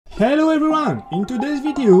Hello everyone! In today's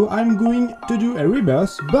video I'm going to do a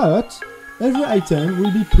rebirth, but every item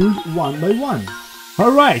will be pulled one by one.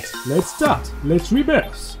 Alright, let's start. Let's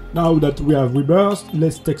rebirth. Now that we have rebirthed,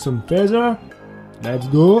 let's take some feather. Let's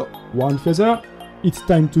go. One feather. It's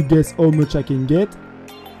time to guess how much I can get.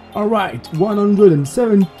 Alright,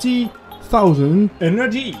 170,000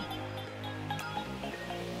 energy.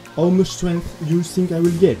 How much strength do you think I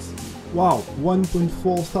will get? Wow,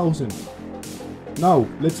 1,400. Now,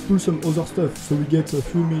 let's pull some other stuff so we get a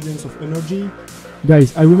few millions of energy.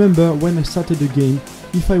 Guys, I remember when I started the game,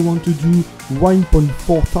 if I want to do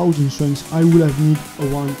 1,400 strength, I would have need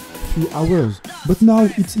around few hours. But now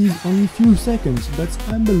it is only few seconds, that's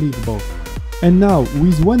unbelievable. And now,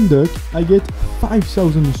 with one duck, I get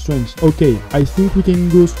 5,000 strength. Okay, I think we can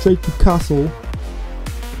go straight to castle.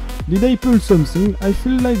 Did I pull something? I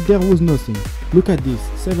feel like there was nothing. Look at this,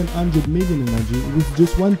 700 million energy with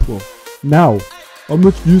just one pull. Now, how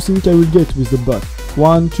much do you think I will get with the bot?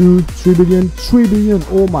 1, 2, 3 billion, 3 billion,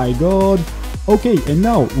 oh my god. Okay, and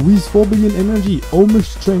now, with 4 billion energy, how much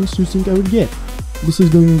strength do you think I will get? This is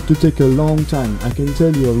going to take a long time, I can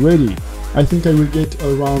tell you already. I think I will get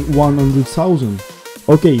around 100,000.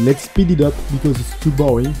 Okay, let's speed it up because it's too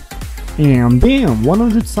boring. And damn,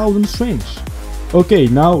 100,000 strength. Okay,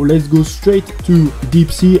 now let's go straight to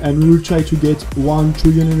deep sea and we will try to get 1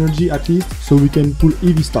 trillion energy at least so we can pull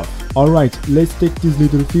heavy stuff. Alright, let's take this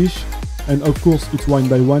little fish, and of course it's one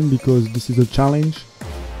by one because this is a challenge.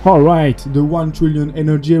 Alright, the 1 trillion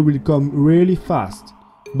energy will come really fast.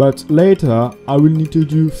 But later, I will need to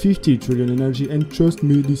do 50 trillion energy, and trust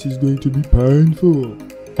me, this is going to be painful.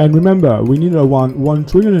 And remember, we need around 1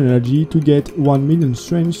 trillion energy to get 1 million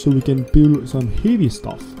strength so we can pull some heavy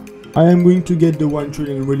stuff. I am going to get the 1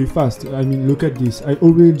 trillion really fast. I mean, look at this, I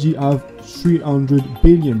already have 300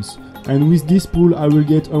 billions. And with this pool, I will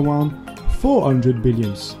get around 400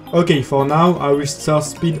 billions. Okay, for now, I will start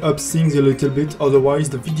speed up things a little bit, otherwise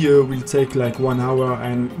the video will take like 1 hour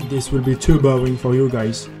and this will be too boring for you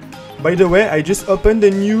guys. By the way, I just opened a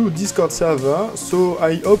new Discord server, so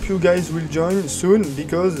I hope you guys will join soon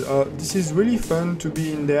because this is really fun to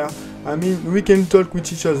be in there. I mean, we can talk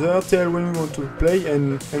with each other, tell when we want to play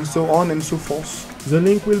and so on and so forth. The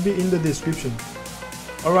link will be in the description.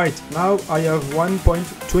 Alright, now I have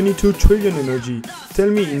 1.22 trillion energy. Tell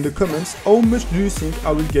me in the comments how much do you think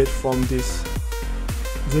I will get from this.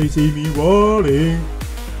 They see me rolling.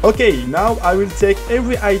 Okay, now I will take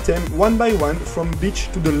every item one by one from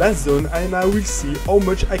beach to the last zone and I will see how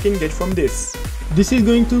much I can get from this. This is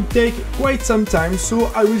going to take quite some time,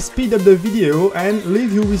 so I will speed up the video and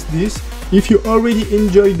leave you with this. If you already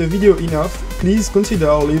enjoyed the video enough, please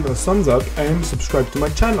consider leave a thumbs up and subscribe to my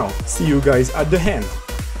channel. See you guys at the end.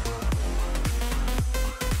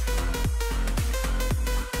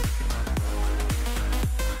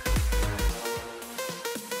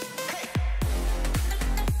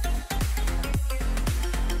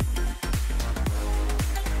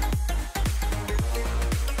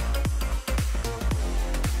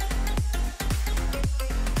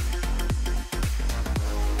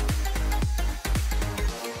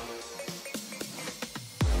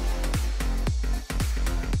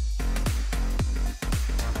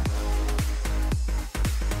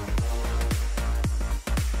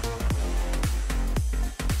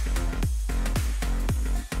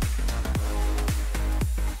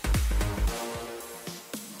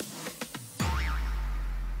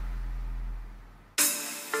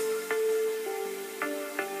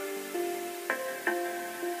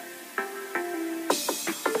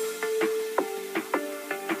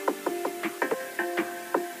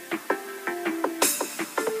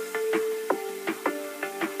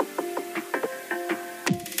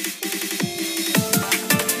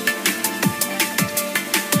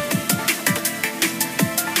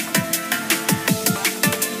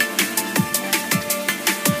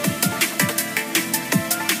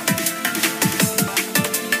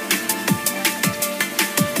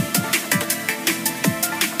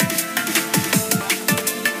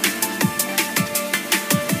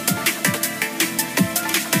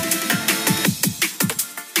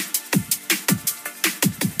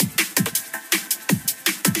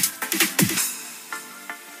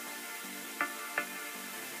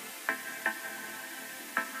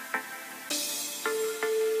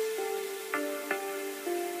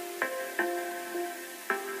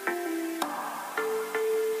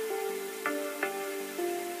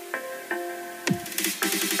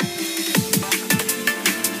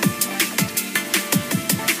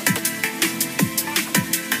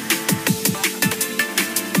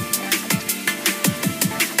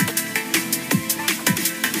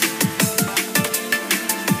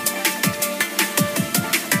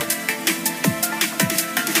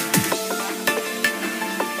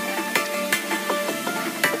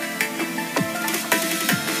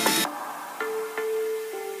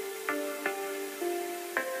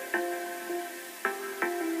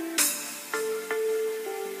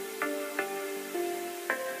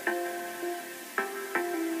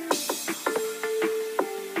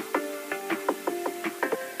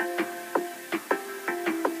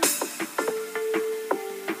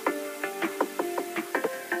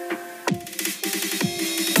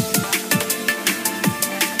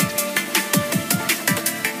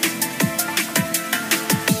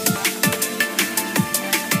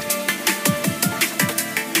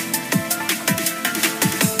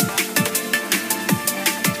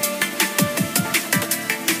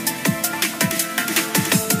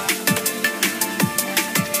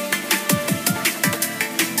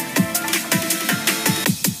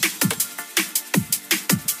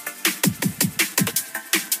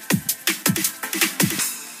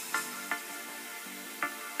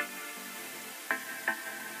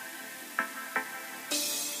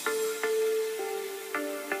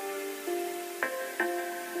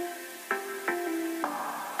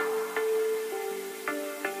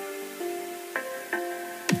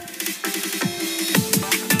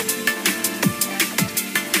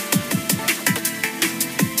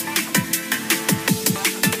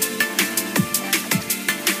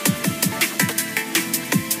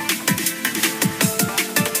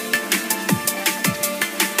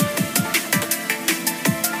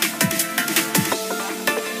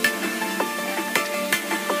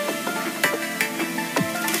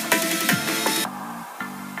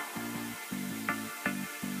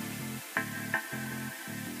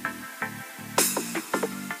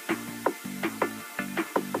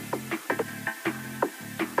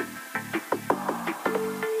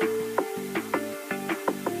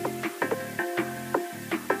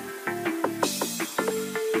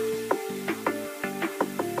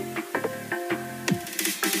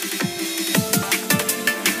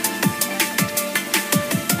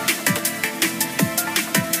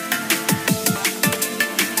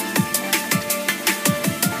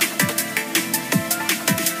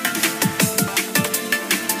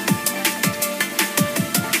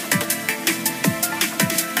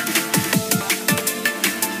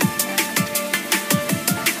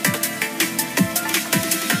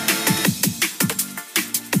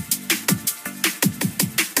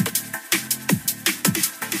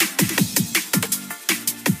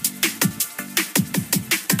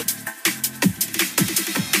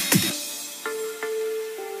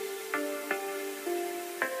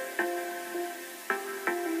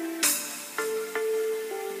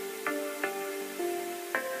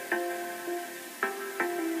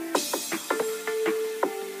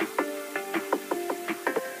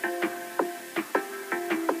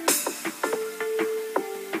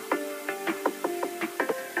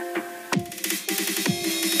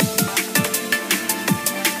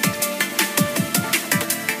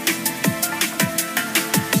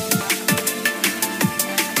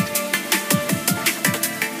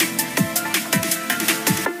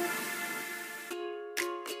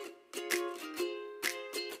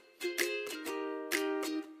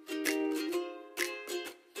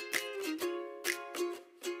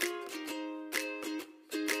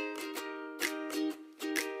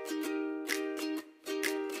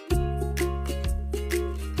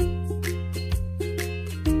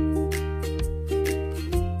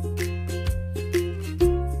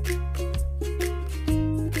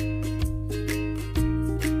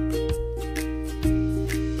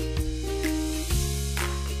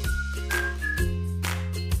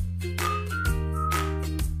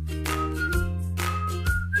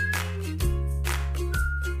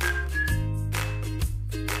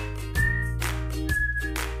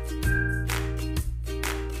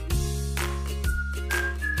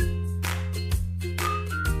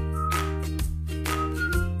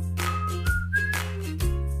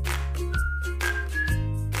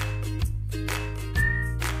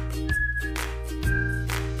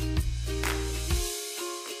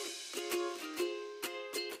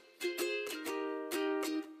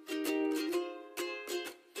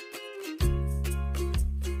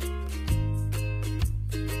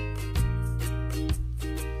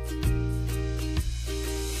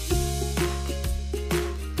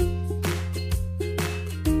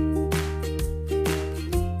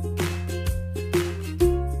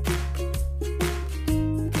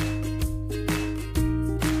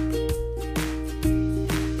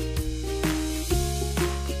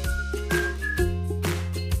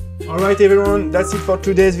 Alright everyone, that's it for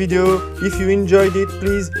today's video. If you enjoyed it,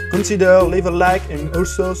 please consider leave a like and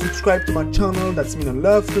also subscribe to my channel. That's mean a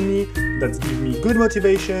lot to me. That's give me good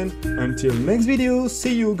motivation. Until next video,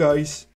 see you guys.